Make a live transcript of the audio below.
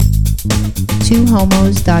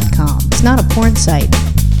twohomos.com. It's not a porn site.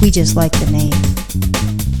 We just like the name.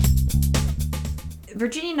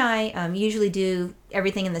 Virginia and I usually do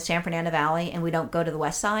everything in the San Fernando Valley, and we don't go to the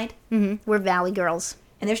west side. Mm-hmm. We're Valley girls.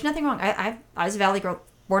 And there's nothing wrong. I was a Valley girl,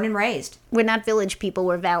 born and raised. We're not village people.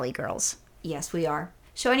 We're Valley girls. Yes, we are.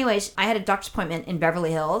 So anyways, I had a doctor's appointment in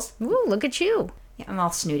Beverly Hills. Ooh, look at you. Yeah, I'm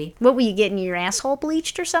all snooty. What, were you getting your asshole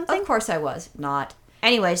bleached or something? Of course I was. Not.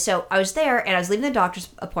 Anyway, so I was there, and I was leaving the doctor's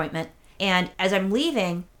appointment, and as I'm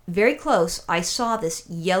leaving, very close, I saw this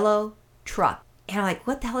yellow truck. And I'm like,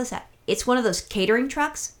 what the hell is that? It's one of those catering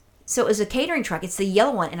trucks. So it was a catering truck. It's the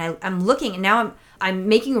yellow one, and I'm looking, and now I'm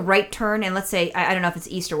making a right turn, and let's say, I don't know if it's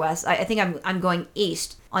east or west. I think I'm going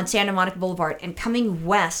east on Santa Monica Boulevard, and coming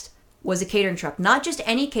west was a catering truck. Not just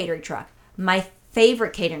any catering truck. My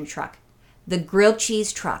favorite catering truck. The grilled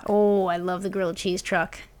cheese truck. Oh, I love the grilled cheese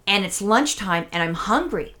truck. And it's lunchtime, and I'm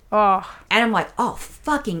hungry. Oh. And I'm like, oh,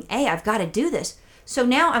 fucking A, I've got to do this. So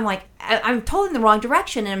now I'm like, I'm totally in the wrong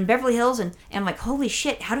direction, and I'm in Beverly Hills, and I'm like, holy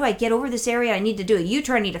shit, how do I get over this area? I need to do a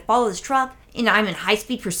U-turn, I need to follow this truck. And I'm in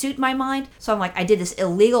high-speed pursuit in my mind. So I'm like, I did this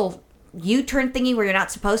illegal U-turn thingy where you're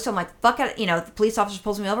not supposed to. I'm like, fuck it. You know, the police officer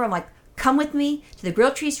pulls me over. I'm like, come with me to the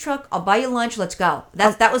grilled cheese truck. I'll buy you lunch. Let's go.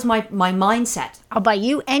 That was my mindset. I'll buy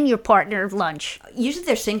you and your partner lunch. Usually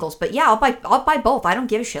they're singles, but yeah, I'll buy both. I don't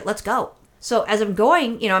give a shit. Let's go. So as I'm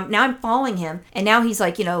going, you know, now I'm following him, and now he's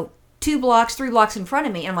like, you know, 2 blocks, 3 blocks in front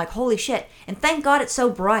of me, and I'm like, holy shit. And thank God it's so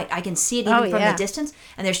bright. I can see it even from the distance,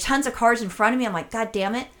 and there's tons of cars in front of me. I'm like, God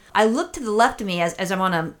damn it. I look to the left of me as I'm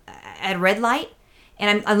on at a red light,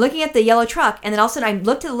 and I'm looking at the yellow truck, and then all of a sudden I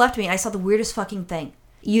looked to the left of me, and I saw the weirdest fucking thing.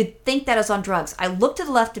 You'd think that I was on drugs. I looked to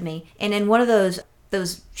the left of me, and in one of those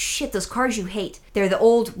cars you hate. They're the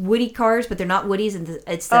old Woody cars, but they're not Woodies, and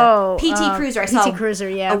it's the PT Cruiser. I saw PT Cruiser,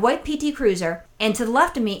 yeah. A white PT Cruiser, and to the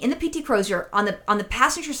left of me, in the PT Cruiser, on the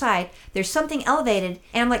passenger side, there's something elevated,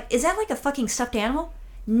 and I'm like, is that like a fucking stuffed animal?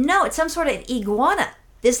 No, it's some sort of iguana.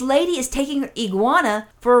 This lady is taking her iguana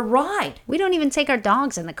for a ride. We don't even take our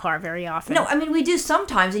dogs in the car very often. No, I mean, we do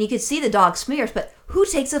sometimes, and you can see the dog smears, but who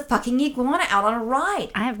takes a fucking iguana out on a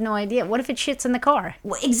ride? I have no idea. What if it shits in the car?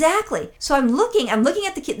 Well, exactly. So I'm looking at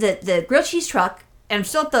the grilled cheese truck, and I'm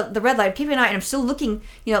still at the red light, keeping an eye, and I'm still looking,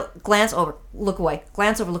 you know, glance over, look away,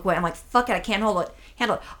 glance over, look away. I'm like, fuck it, I can't handle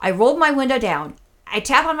it. I rolled my window down, I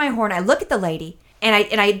tap on my horn, I look at the lady, and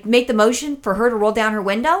I make the motion for her to roll down her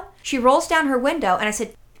window. She rolls down her window, and I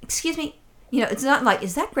said, excuse me, you know, it's not like,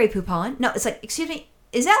 is that Grey Poupon? No, it's like, excuse me,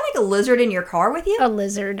 is that like a lizard in your car with you? A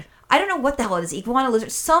lizard. I don't know what the hell it is, iguana,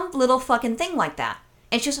 lizard, some little fucking thing like that.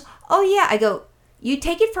 And she's, oh yeah. I go, you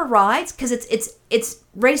take it for rides? Because it's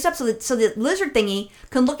raised up so the lizard thingy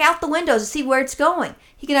can look out the windows to see where it's going.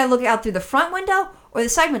 He can either look out through the front window or the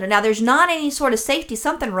side window. Now, there's not any sort of safety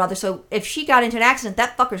something or other, so if she got into an accident,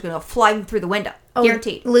 that fucker's going to fly through the window. Oh,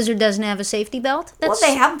 guaranteed. Lizard doesn't have a safety belt? Well,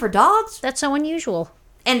 they have them for dogs. That's so unusual.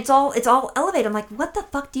 And it's all elevated. I'm like, what the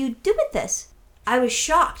fuck do you do with this? I was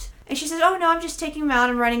shocked. And she says, oh, no, I'm just taking him out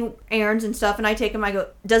and running errands and stuff. And I take him, I go,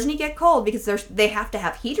 doesn't he get cold? Because they have to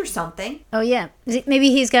have heat or something. Oh, yeah.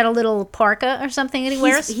 Maybe he's got a little parka or something that he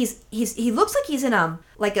wears? He looks like he's in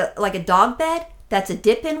like a dog bed that's a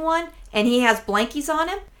dip-in one. And he has blankies on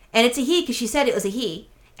him. And it's a he, because she said it was a he.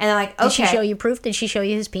 And I'm like, okay. Did she show you proof? Did she show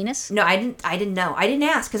you his penis? No, I didn't know. I didn't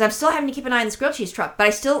ask, because I'm still having to keep an eye on this grilled cheese truck.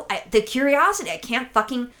 But the curiosity, I can't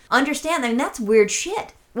fucking understand. I mean, that's weird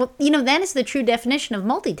shit. Well, you know, that is the true definition of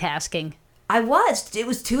multitasking. It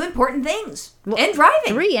was 2 important things. Well, and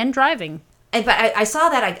driving. 3, and driving. But I saw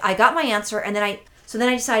that. I got my answer, and then I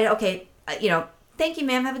decided, okay, you know, thank you,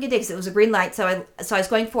 ma'am, have a good day, because it was a green light, so I was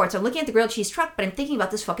going forward. So I'm looking at the grilled cheese truck, but I'm thinking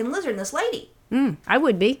about this fucking lizard and this lady. I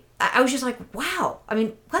would be. I was just like, wow. I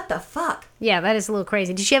mean, what the fuck? Yeah, that is a little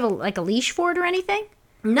crazy. Did she have a leash for it or anything?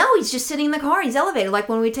 No, he's just sitting in the car. He's elevated. Like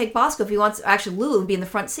when we take Bosco, if he wants, actually Lulu would be in the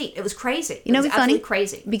front seat. It was crazy. You know, it was funny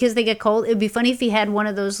crazy. Because they get cold. It would be funny if he had one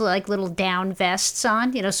of those like little down vests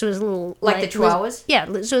on. You know, so his little like the Chihuahuas. Yeah,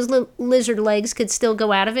 so his little lizard legs could still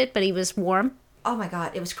go out of it, but he was warm. Oh my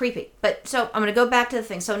God, it was creepy. But so I'm gonna go back to the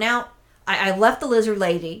thing. So now I left the lizard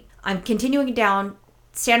lady. I'm continuing down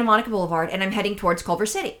Santa Monica Boulevard, and I'm heading towards Culver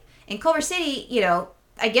City. In Culver City, you know,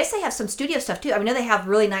 I guess they have some studio stuff too. I know they have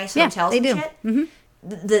really nice hotels and shit. Mm-hmm.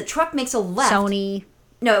 The truck makes a left. Sony.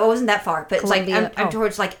 No, it wasn't that far, but Columbia. It's like I'm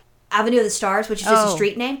towards like Avenue of the Stars, which is just a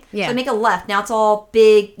street name. Yeah. So I make a left. Now it's all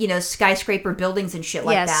big, you know, skyscraper buildings and shit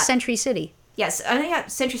like that. Yes, Century City. Yes,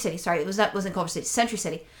 Century City. Sorry, wasn't Culver City. Century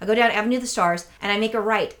City. I go down Avenue of the Stars and I make a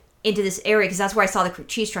right into this area because that's where I saw the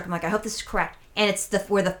cheese truck. I'm like, I hope this is correct. And it's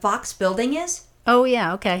where the Fox building is. Oh,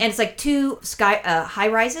 yeah, okay. And it's like two high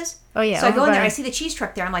rises. Oh, yeah. So I go in there, right. I see the cheese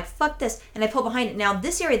truck there. I'm like, fuck this. And I pull behind it. Now,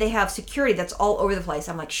 this area, they have security that's all over the place.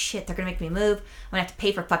 I'm like, shit, they're going to make me move. I'm going to have to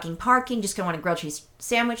pay for fucking parking just because I want a grilled cheese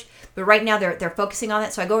sandwich. But right now, they're focusing on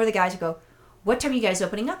that. So I go over to the guys and go, what time are you guys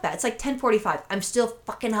opening up at? It's like 10:45. I'm still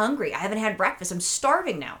fucking hungry. I haven't had breakfast. I'm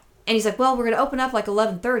starving now. And he's like, well, we're going to open up like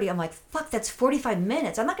 11:30. I'm like, fuck, that's 45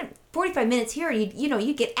 minutes. I'm not going to, 45 minutes here,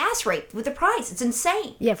 you get ass raped with the price. It's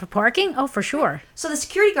insane. Yeah, for parking? Oh, for sure. So the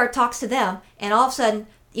security guard talks to them, and all of a sudden,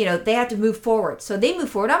 they have to move forward. So they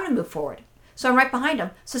move forward, I'm going to move forward. So I'm right behind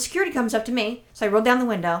them. So security comes up to me, so I roll down the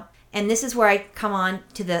window, and this is where I come on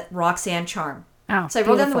to the Roxanne charm. Oh, so I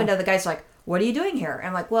roll down the window, the guy's like, what are you doing here? And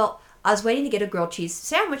I'm like, well, I was waiting to get a grilled cheese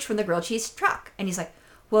sandwich from the grilled cheese truck. And he's like,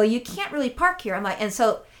 well, you can't really park here. I'm like, and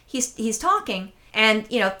so he's talking, and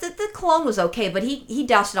the cologne was okay, but he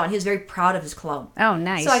doused it on. He was very proud of his cologne. Oh,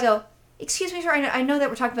 nice. So I go, excuse me, sir, I know that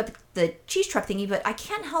we're talking about the cheese truck thingy, but I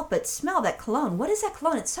can't help but smell that cologne. What is that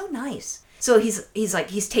cologne? It's so nice. So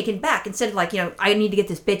he's taken back. Instead of like, I need to get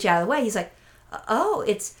this bitch out of the way, he's like, oh,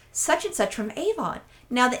 it's such and such from Avon.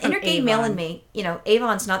 Now, the inner gay male in me,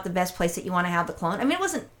 Avon's not the best place that you want to have the cologne. I mean, it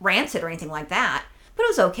wasn't rancid or anything like that, but it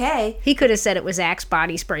was okay. He could have said it was Axe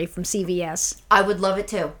body spray from CVS. I would love it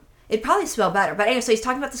too. It'd probably smell better. But anyway, so he's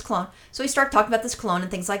talking about this cologne. So we start talking about this cologne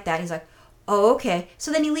and things like that. He's like, oh, okay.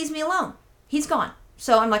 So then he leaves me alone. He's gone.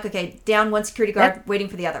 So I'm like, okay, down one security guard, waiting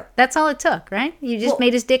for the other. That's all it took, right? You just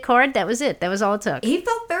made his dick hard. That was it. That was all it took. He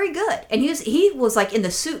felt very good. And he was like in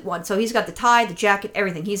the suit one. So he's got the tie, the jacket,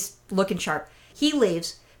 everything. He's looking sharp. He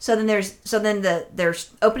leaves. So then they're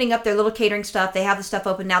opening up their little catering stuff. They have the stuff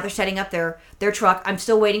open. Now they're setting up their truck. I'm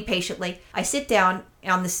still waiting patiently. I sit down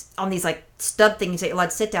on these like stub things that you're allowed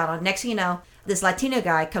to sit down on. Next thing you know, this Latino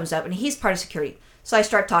guy comes up and he's part of security. So I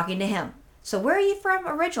start talking to him. So where are you from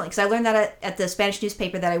originally? Because I learned that at the Spanish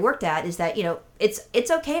newspaper that I worked at, is that it's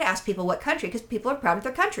okay to ask people what country, because people are proud of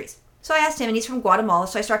their countries. So I asked him, and he's from Guatemala.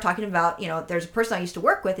 So I start talking about, there's a person I used to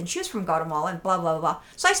work with, and she was from Guatemala, and blah, blah, blah, blah.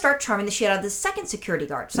 So I start charming the shit out of the second security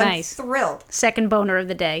guard. So nice. I'm thrilled. Second boner of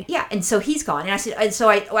the day. Yeah, and so he's gone. And I said, and so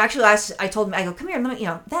I told him, I go, come here, let me,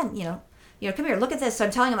 come here, look at this. So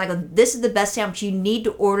I'm telling him, I go, this is the best sandwich. You need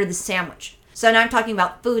to order the sandwich. So now I'm talking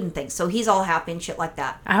about food and things. So he's all happy and shit like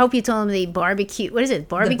that. I hope you told him the barbecue. What is it?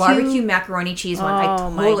 Barbecue? The barbecue macaroni cheese one.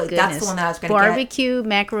 My goodness. That's the one that I was going to get. Barbecue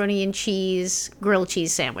macaroni and cheese grilled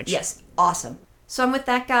cheese sandwich. Yes, awesome. So I'm with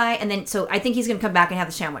that guy, and then so I think he's going to come back and have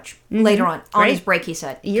the sandwich later on his break. He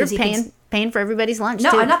said you're paying for everybody's lunch.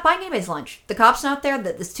 No, too. I'm not buying anybody's lunch. The cop's not there.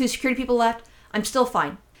 There's two security people left. I'm still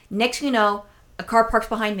fine. Next thing you know, a car parks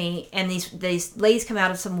behind me, and these ladies come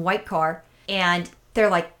out of some white car, and they're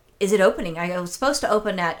like, is it opening? I was supposed to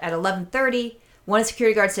open at 11:30. One of the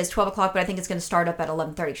security guards says 12 o'clock, but I think it's going to start up at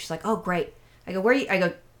 11:30. She's like, oh, great. I go, where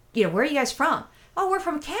are you guys from? Oh, we're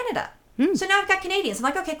from Canada. So now I've got Canadians. I'm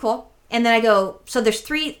like, okay, cool. And then I go, so there's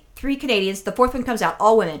three Canadians. The fourth one comes out,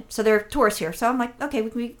 all women. So they're tourists here. So I'm like, okay,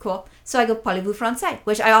 we can be cool. So I go, parlez-vous français?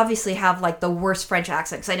 Which I obviously have like the worst French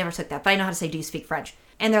accent, because I never took that. But I know how to say, do you speak French?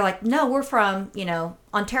 And they're like, no, we're from,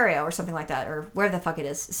 Ontario or something like that, or wherever the fuck it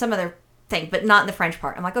is. Some other thing, but not in the French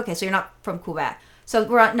part. I'm like, okay, so you're not from Quebec. So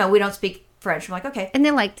we don't speak French. I'm like, okay. And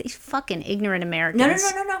they're like, these fucking ignorant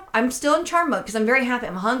Americans. No. I'm still in charm mode because I'm very happy.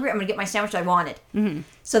 I'm hungry. I'm going to get my sandwich I wanted. Mm-hmm.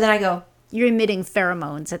 So then I go. You're emitting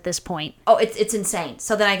pheromones at this point. Oh, it's insane.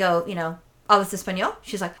 So then I go, hablas español?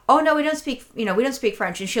 She's like, oh, no, we don't speak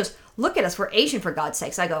French. And she goes, look at us. We're Asian, for God's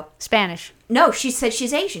sakes. I go. Spanish. No, she said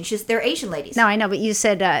she's Asian. They're Asian ladies. No, I know, but you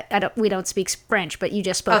said we don't speak French, but you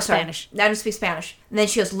just spoke Spanish. I don't speak Spanish. And then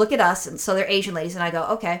she goes, look at us. And so they're Asian ladies. And I go,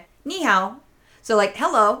 okay, ni hao. So like,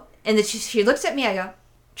 hello. And then she looks at me. I go,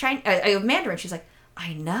 I go, Mandarin. She's like,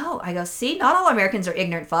 I know. I go, see, not all Americans are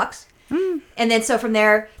ignorant fucks. And then so from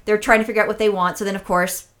there, they're trying to figure out what they want. So then, of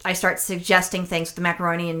course, I start suggesting things with the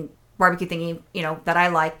macaroni and barbecue thingy, that I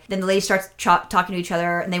like. Then the ladies start talking to each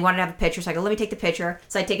other, and they want to have a picture. So I go, let me take the picture.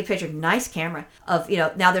 So I take a picture, nice camera, of,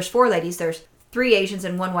 now there's 4 ladies. There's 3 Asians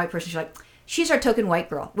and 1 white person. She's like, she's our token white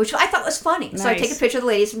girl, which I thought was funny. Nice. So I take a picture of the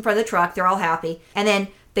ladies in front of the truck. They're all happy. And then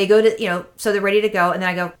they go to, so they're ready to go. And then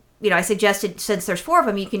I go, I suggested, since there's 4 of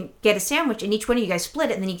them, you can get a sandwich, and each one of you guys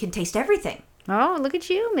split it, and then you can taste everything. Oh, look at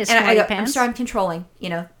you, Miss And I go, Pants. I'm sorry, I'm controlling,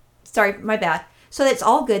 Sorry, my bad. So that's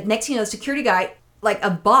all good. Next thing you know, the security guy, like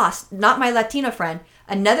a boss, not my Latino friend,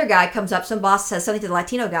 another guy comes up, some boss says something to the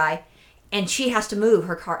Latino guy, and she has to move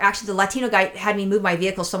her car. Actually, the Latino guy had me move my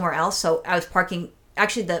vehicle somewhere else, so I was parking,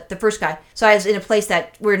 actually the first guy. So I was in a place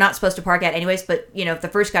that we're not supposed to park at anyways, but, the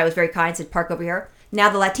first guy was very kind, said park over here.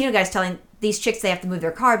 Now the Latino guy's telling these chicks they have to move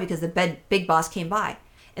their car because the big boss came by.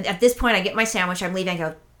 And at this point, I get my sandwich, I'm leaving, I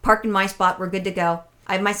go, park in my spot, we're good to go.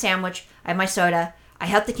 I have my sandwich. I have my soda. I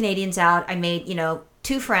helped the Canadians out. I made,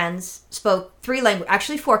 2 friends, spoke 3 languages,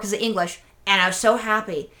 actually 4 because of English, and I was so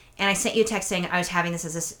happy. And I sent you a text saying I was having this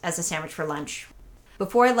as a sandwich for lunch.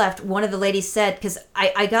 Before I left, one of the ladies said, because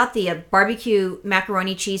I got the barbecue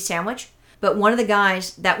macaroni cheese sandwich, but one of the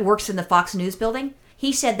guys that works in the Fox News building,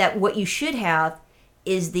 he said that what you should have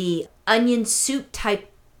is the onion soup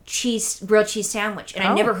type grilled cheese sandwich. And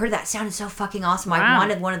I never heard that. It sounded so fucking awesome. Wow. I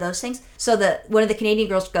wanted one of those things. So one of the Canadian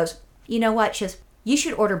girls goes, you know what? She goes, you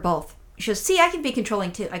should order both. She goes, see, I can be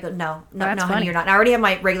controlling too. I go, no, honey, funny. you're not. And I already have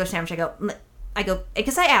my regular sandwich. I go,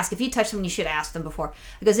 because I ask, if you touch someone, you should ask them before.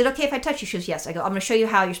 I go, is it okay if I touch you? She goes, yes. I go, I'm going to show you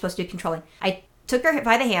how you're supposed to do controlling. I took her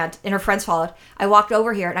by the hand, and her friends followed. I walked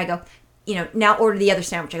over here, and I go, now order the other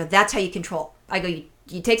sandwich. I go, that's how you control. I go,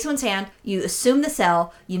 you take someone's hand, you assume the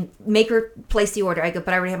sell, you make her place the order. I go,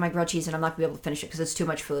 but I already have my grilled cheese, and I'm not going to be able to finish it because it's too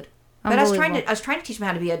much food. But I was trying to teach them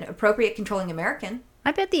how to be an appropriate controlling American.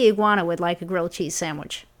 I bet the iguana would like a grilled cheese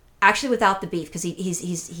sandwich. Actually, without the beef, because he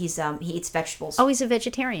eats vegetables. Oh, he's a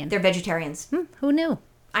vegetarian. They're vegetarians. Who knew?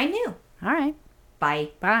 I knew. All right. Bye.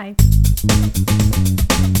 Bye.